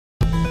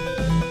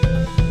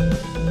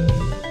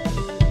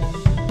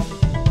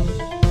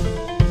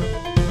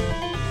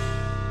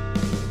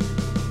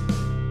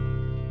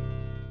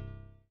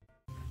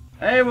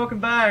Hey, welcome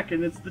back,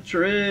 and it's the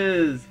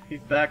Triz.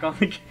 He's back on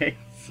the case.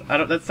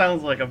 That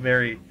sounds like a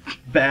very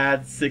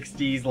bad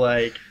 '60s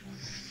like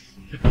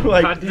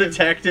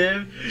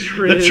detective.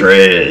 Triz. The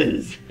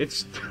Triz.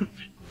 It's The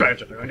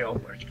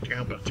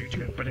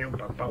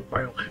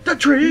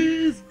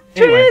Triz.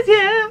 Anyway. Triz,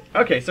 yeah.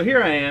 Okay, so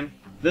here I am.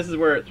 This is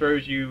where it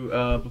throws you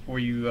before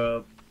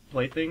you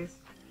play things,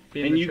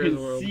 and you can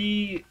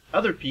see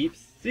other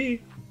peeps.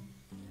 See,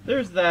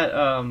 there's that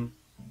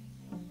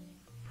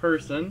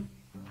person.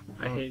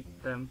 I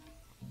hate them.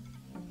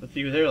 Let's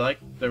see who they're like.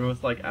 They're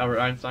most like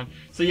Albert Einstein.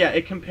 So yeah,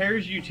 it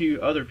compares you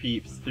to other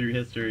peeps through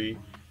history.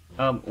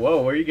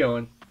 Whoa, where are you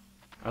going?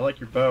 I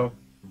like your bow.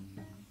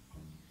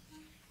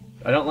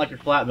 I don't like your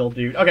flat bill,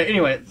 dude. Okay,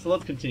 anyway, so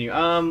let's continue.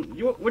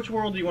 Which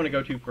world do you want to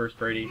go to first,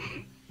 Brady?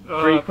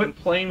 Brady, quit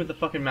playing with the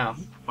fucking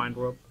mouse. Mind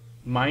World.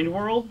 Mind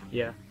World?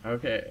 Yeah.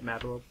 Okay.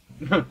 Mad World.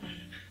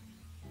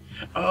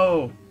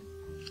 Oh,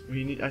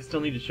 I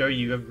still need to show you.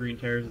 You have Green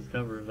Terrace's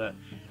cover of that.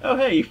 Oh,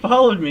 hey, you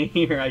followed me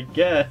here, I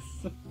guess.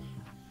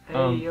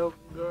 Hey, yo,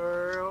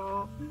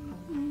 girl.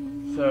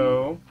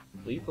 So,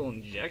 Lethal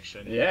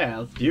Injection. yeah,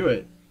 let's do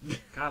it.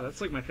 God, that's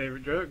like my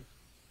favorite drug.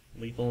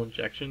 Lethal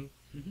Injection.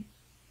 Mhm.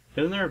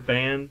 Isn't there a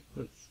band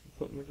that's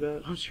something like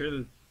that? I'm sure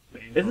the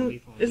band called Isn't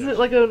Lethal it Injection.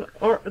 like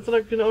it's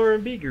like an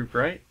R&B group,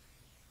 right?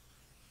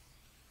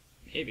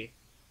 Maybe.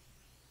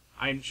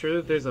 I'm sure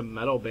that there's a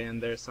metal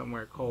band there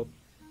somewhere called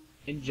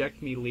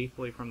Inject Me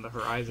Lethally from the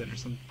Horizon or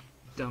some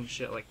dumb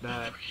shit like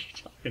that. What are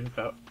you talking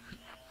about?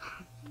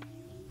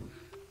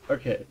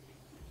 Okay.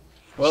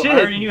 Well, Shit. I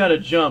already knew how to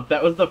jump.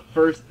 That was the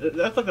first.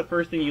 That's like the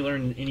first thing you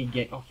learn in any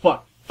game. Oh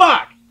fuck!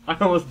 Fuck! I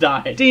almost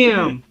died.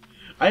 Damn!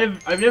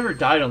 I've never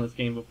died on this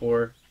game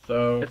before,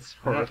 so It's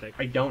horrific.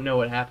 I don't know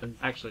what happens.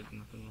 Actually,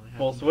 nothing really happened.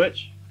 Full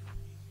switch.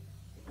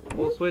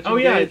 Full switch. Oh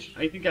yeah, engage.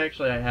 I think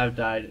actually I have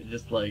died. It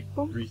just like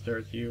Boom.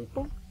 restarts you.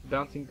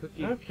 Bouncing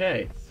cookie.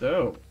 Okay,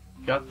 so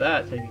got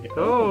that taken care of.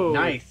 Oh.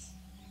 Nice.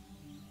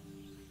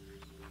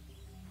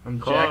 I'm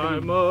Climb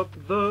jacking. up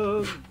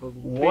the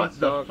What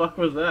the fuck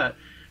was that?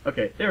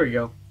 Okay, there we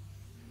go.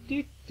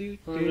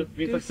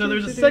 So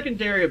there's a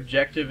secondary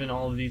objective in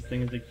all of these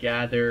things to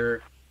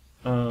gather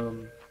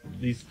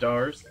these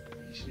stars.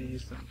 You should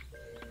use some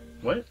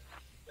What?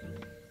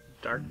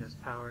 darkness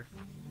power.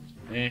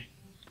 Eh.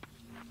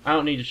 I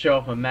don't need to show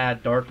off my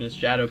mad darkness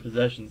shadow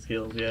possession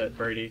skills yet,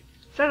 Brady.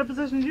 Shadow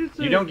possession jutsu.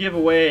 You don't give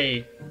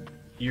away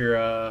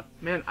your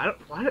Man, I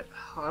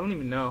don't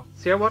even know.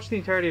 See, I watched the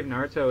entirety of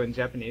Naruto in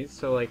Japanese,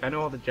 so like I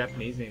know all the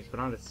Japanese names, but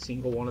not a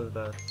single one of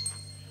the.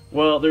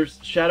 well, there's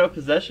shadow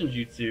possession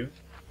jutsu,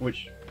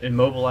 which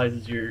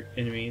immobilizes your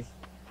enemies.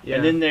 Yeah.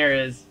 And then there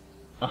is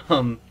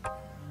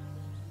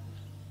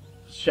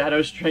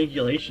shadow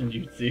strangulation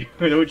jutsu,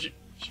 which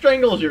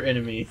strangles your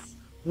enemies.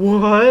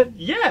 What?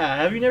 Yeah,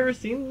 have you never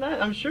seen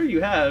that? I'm sure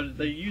you have.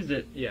 They used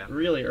it Yeah.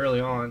 really early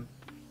on.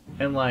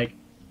 And like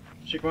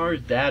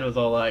Shikamaru's dad was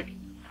all like,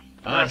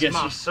 I That's guess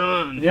my you...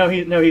 son.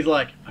 He's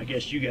like, I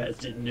guess you guys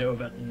didn't know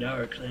about the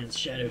Nara clan's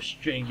shadow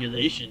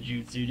strangulation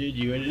jutsu, did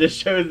you? And it just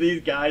shows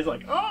these guys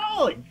like, oh,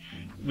 like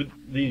with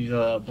these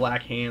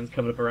black hands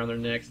coming up around their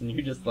necks, and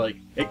you just like,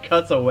 it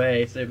cuts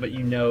away, so but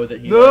you know that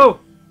he like,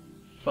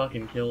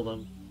 fucking killed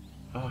them.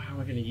 Oh, how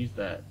am I gonna use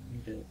that?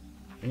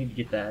 I need to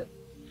get that.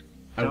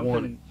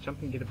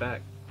 Jump and get it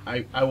back.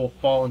 I will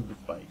fall into the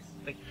spikes.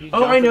 Like, if you Oh,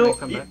 jump I and know. then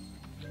come back.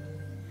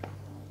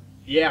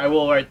 Yeah, I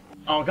will. Right.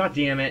 Oh, god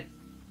damn it.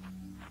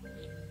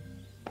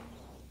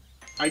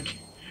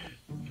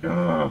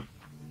 Ugh.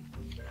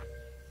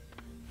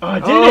 Oh, I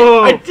did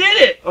Oh. it! I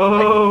did it!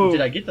 Oh.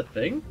 Did I get the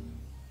thing?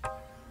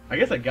 I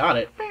guess I got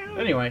it.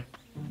 Anyway.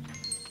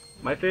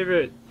 My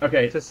favorite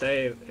Okay. to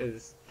say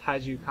is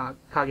Taiju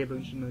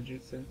Kagebunshin no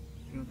Jutsu.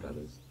 You know what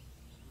that is?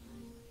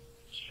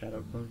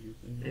 Shadow clone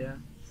jutsu. Yeah.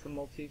 It's a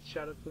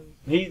multi-shadow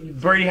clone.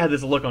 Brady had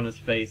this look on his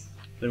face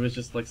that was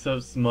just like so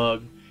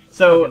smug.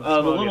 So Fucking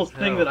the smug little as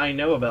thing hell. that I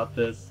know about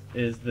this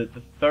is that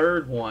the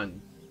third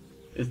one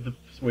is the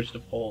switch to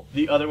pull.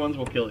 The other ones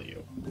will kill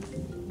you.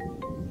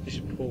 You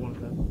should pull one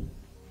of them.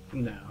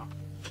 No.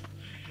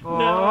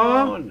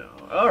 Aww. No.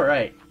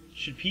 Alright.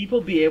 Should people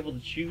be able to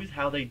choose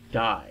how they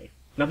die?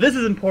 Now this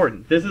is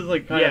important. This is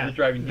like kind of the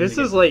driving thing. This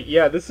is like,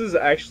 this is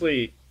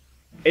actually,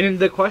 and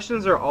the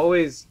questions are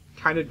always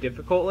kind of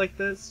difficult like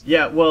this.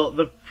 Yeah, well,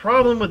 the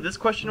problem with this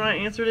question when I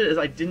answered it is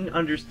I didn't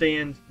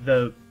understand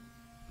the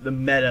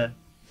meta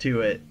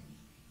to it.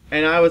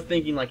 And I was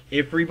thinking like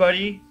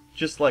everybody,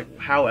 just like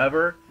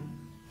however,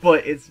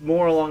 but it's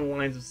more along the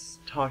lines of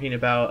talking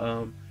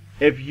about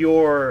if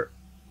you're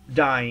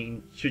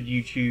dying, should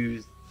you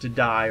choose to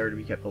die or to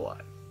be kept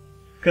alive?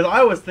 Because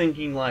I was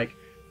thinking like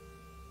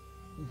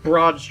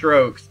broad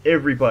strokes,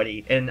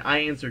 everybody, and I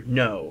answered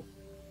no.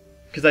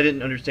 Because I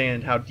didn't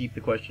understand how deep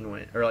the question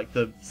went, or like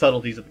the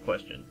subtleties of the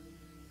question.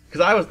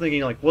 Because I was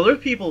thinking like, well, there's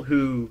people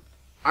who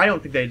I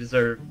don't think they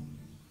deserve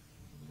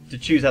to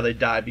choose how they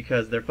die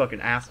because they're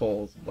fucking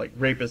assholes, like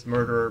rapist,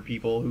 murderer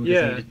people who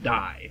just need to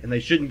die, and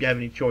they shouldn't have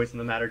any choice in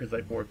the matter because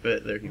they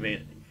forfeit their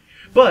humanity.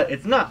 But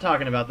it's not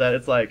talking about that.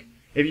 It's like,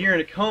 if you're in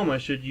a coma,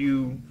 should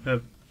you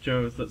have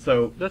Joe.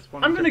 So That's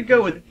one. I'm gonna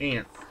go with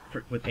ants.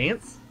 With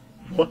ants?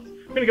 What?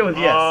 I'm gonna go with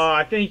yes.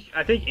 I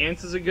think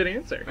ants is a good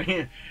answer.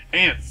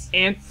 Ants.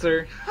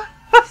 Answer.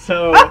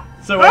 So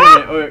wait a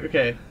minute. Oh,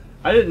 okay,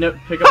 I didn't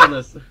pick up on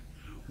this.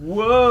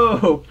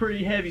 Whoa,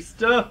 pretty heavy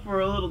stuff for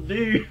a little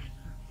dude.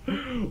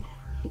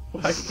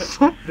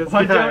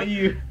 Why don't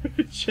you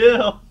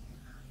chill?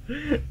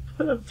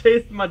 I'm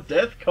tasting my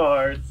death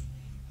cards.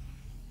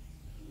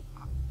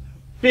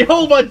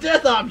 Behold my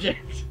death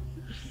object.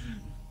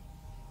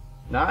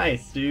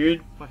 Nice,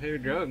 dude. My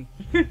favorite drug.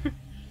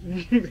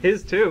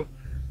 His too.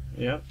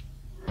 Yep.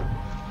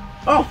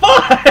 Oh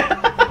fuck!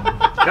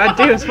 God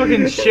damn, it's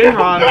fucking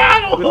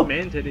Shinron with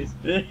man titties.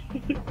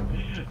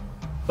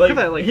 Like, at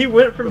that, like- he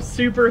went from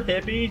super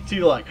hippie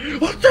to like,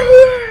 let's do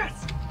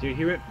this! Dude,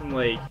 he went from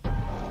like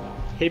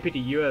hippie to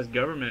U.S.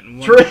 government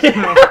and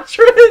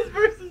Triz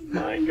versus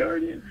Mind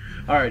Guardian.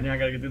 Alright, now I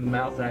gotta get through the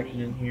mouse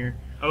action in here.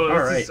 Oh,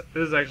 Alright.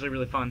 this is actually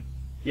really fun.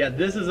 Yeah,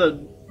 this is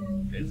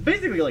it's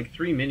basically like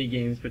 3 mini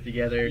games put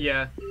together.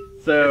 Yeah,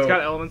 So it's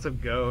got elements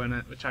of Go in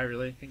it, which I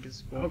really think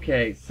is cool.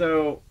 okay,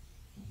 so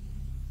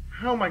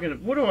how am I gonna?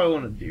 What do I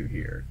want to do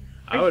here?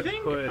 I would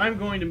think put- I'm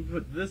going to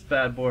put this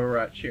bad boy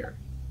right here.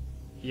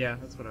 Yeah,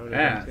 that's what I would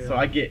Yeah, have done too. so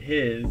I get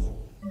his.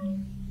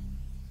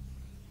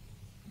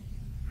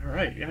 All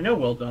right, I know.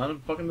 Well done. I'm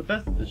fucking the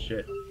best at this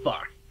shit.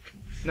 Fuck.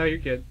 No, you're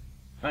good.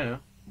 I know.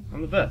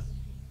 I'm the best.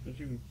 Don't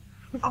you?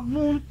 I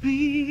wanna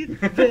be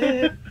the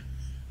best.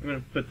 I'm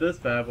gonna put this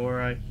bad boy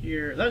right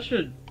here. That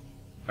should.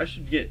 I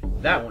should get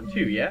that one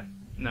too. Yeah.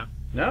 No.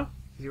 No.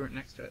 You weren't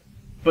next to it.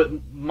 But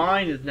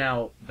mine is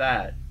now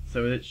that,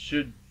 so it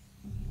should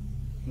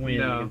win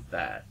No. against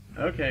that.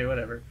 Okay,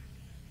 whatever.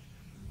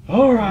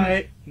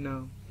 Alright,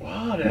 No.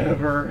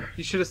 whatever.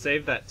 You should have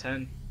saved that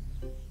 10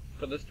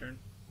 for this turn.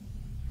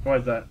 Why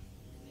is that?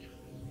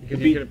 Because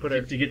To you could have put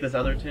it. to get this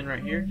other 10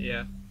 right here?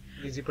 Yeah.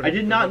 Because you put I it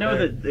did not further know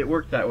there. that it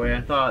worked that way.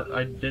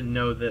 I didn't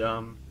know that,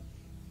 Oh.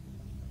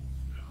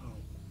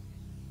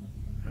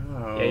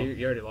 Yeah,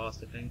 you already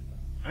lost, I think.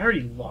 I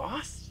already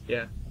lost?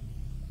 Yeah.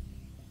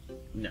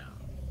 No.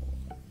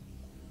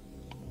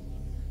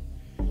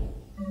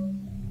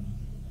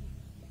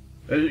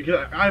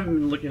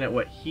 I'm looking at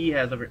what he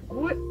has over.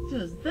 What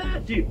does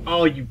that do?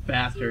 Oh, you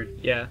bastard.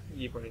 Yeah,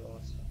 you've already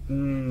lost.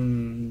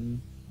 Mm.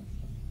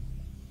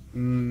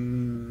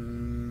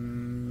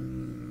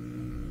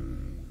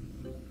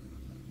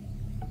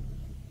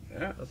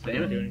 Yeah, That's not damn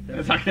gonna it. do anything.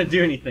 That's not gonna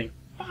do anything.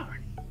 Fuck.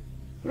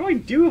 What do I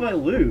do if I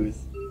lose?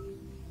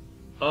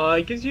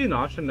 It gives you an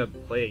option to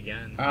play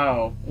again.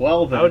 Oh,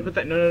 well then. I would put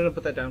that. No,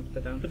 put that down. Put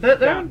that down. Put that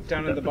down?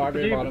 Down at the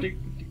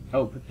bottom.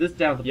 Oh, put this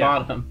down at the Yeah.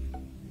 bottom.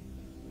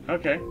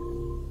 Okay. And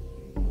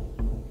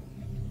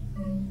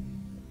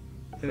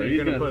So then he's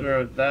you're gonna gonna put.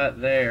 throw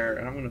that there,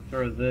 and I'm gonna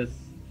throw this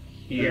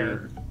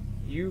here.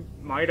 You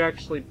might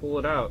actually pull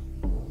it out.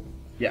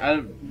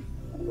 Yeah,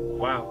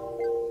 Wow.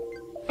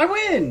 I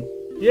win!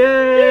 Yay!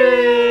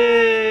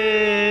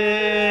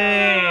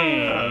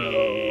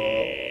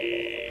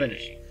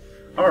 Finish.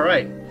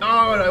 Alright.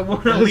 Oh, and I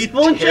won a That was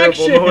lethal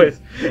terrible injection! noise.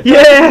 I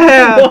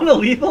Yeah! won a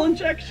lethal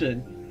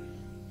injection!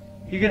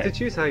 You get to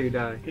choose how you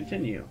die.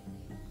 Continue.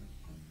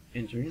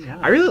 Injury now.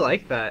 I really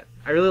like that.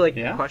 I really like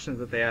Yeah? the questions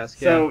that they ask.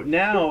 So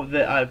now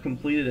that I've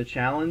completed a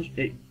challenge,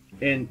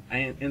 and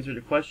I answered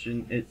a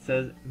question, it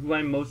says who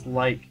I most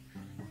like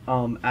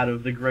out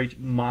of the great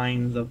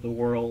minds of the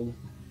world,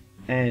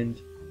 and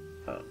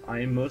I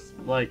am most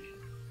like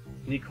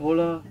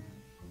Nicola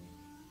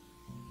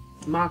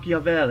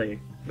Machiavelli.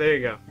 There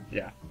you go.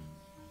 Yeah,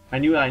 I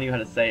knew how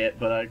to say it,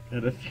 but I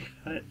couldn't.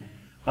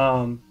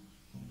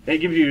 It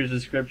gives you a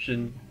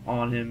description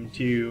on him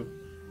too,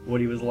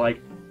 what he was like.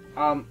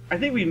 I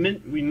think we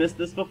missed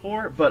this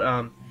before,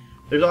 but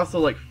there's also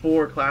like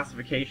 4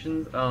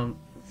 classifications.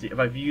 Let's see, if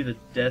I view the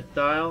death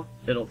dial,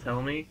 it'll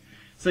tell me.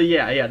 So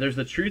yeah, there's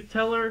the Truth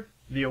Teller,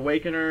 the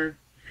Awakener,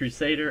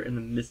 Crusader, and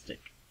the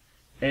Mystic,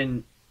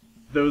 and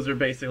those are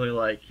basically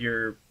like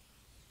your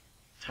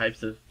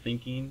types of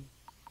thinking,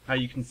 how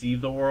you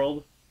conceive the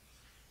world.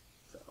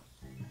 So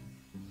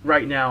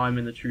right now I'm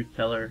in the Truth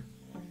Teller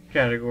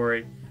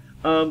category.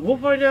 We'll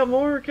find out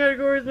more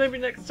categories maybe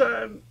next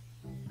time.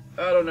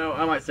 I don't know.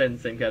 I might stay in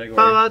the same category.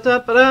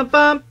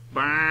 Ba-da-ba-dum-bum.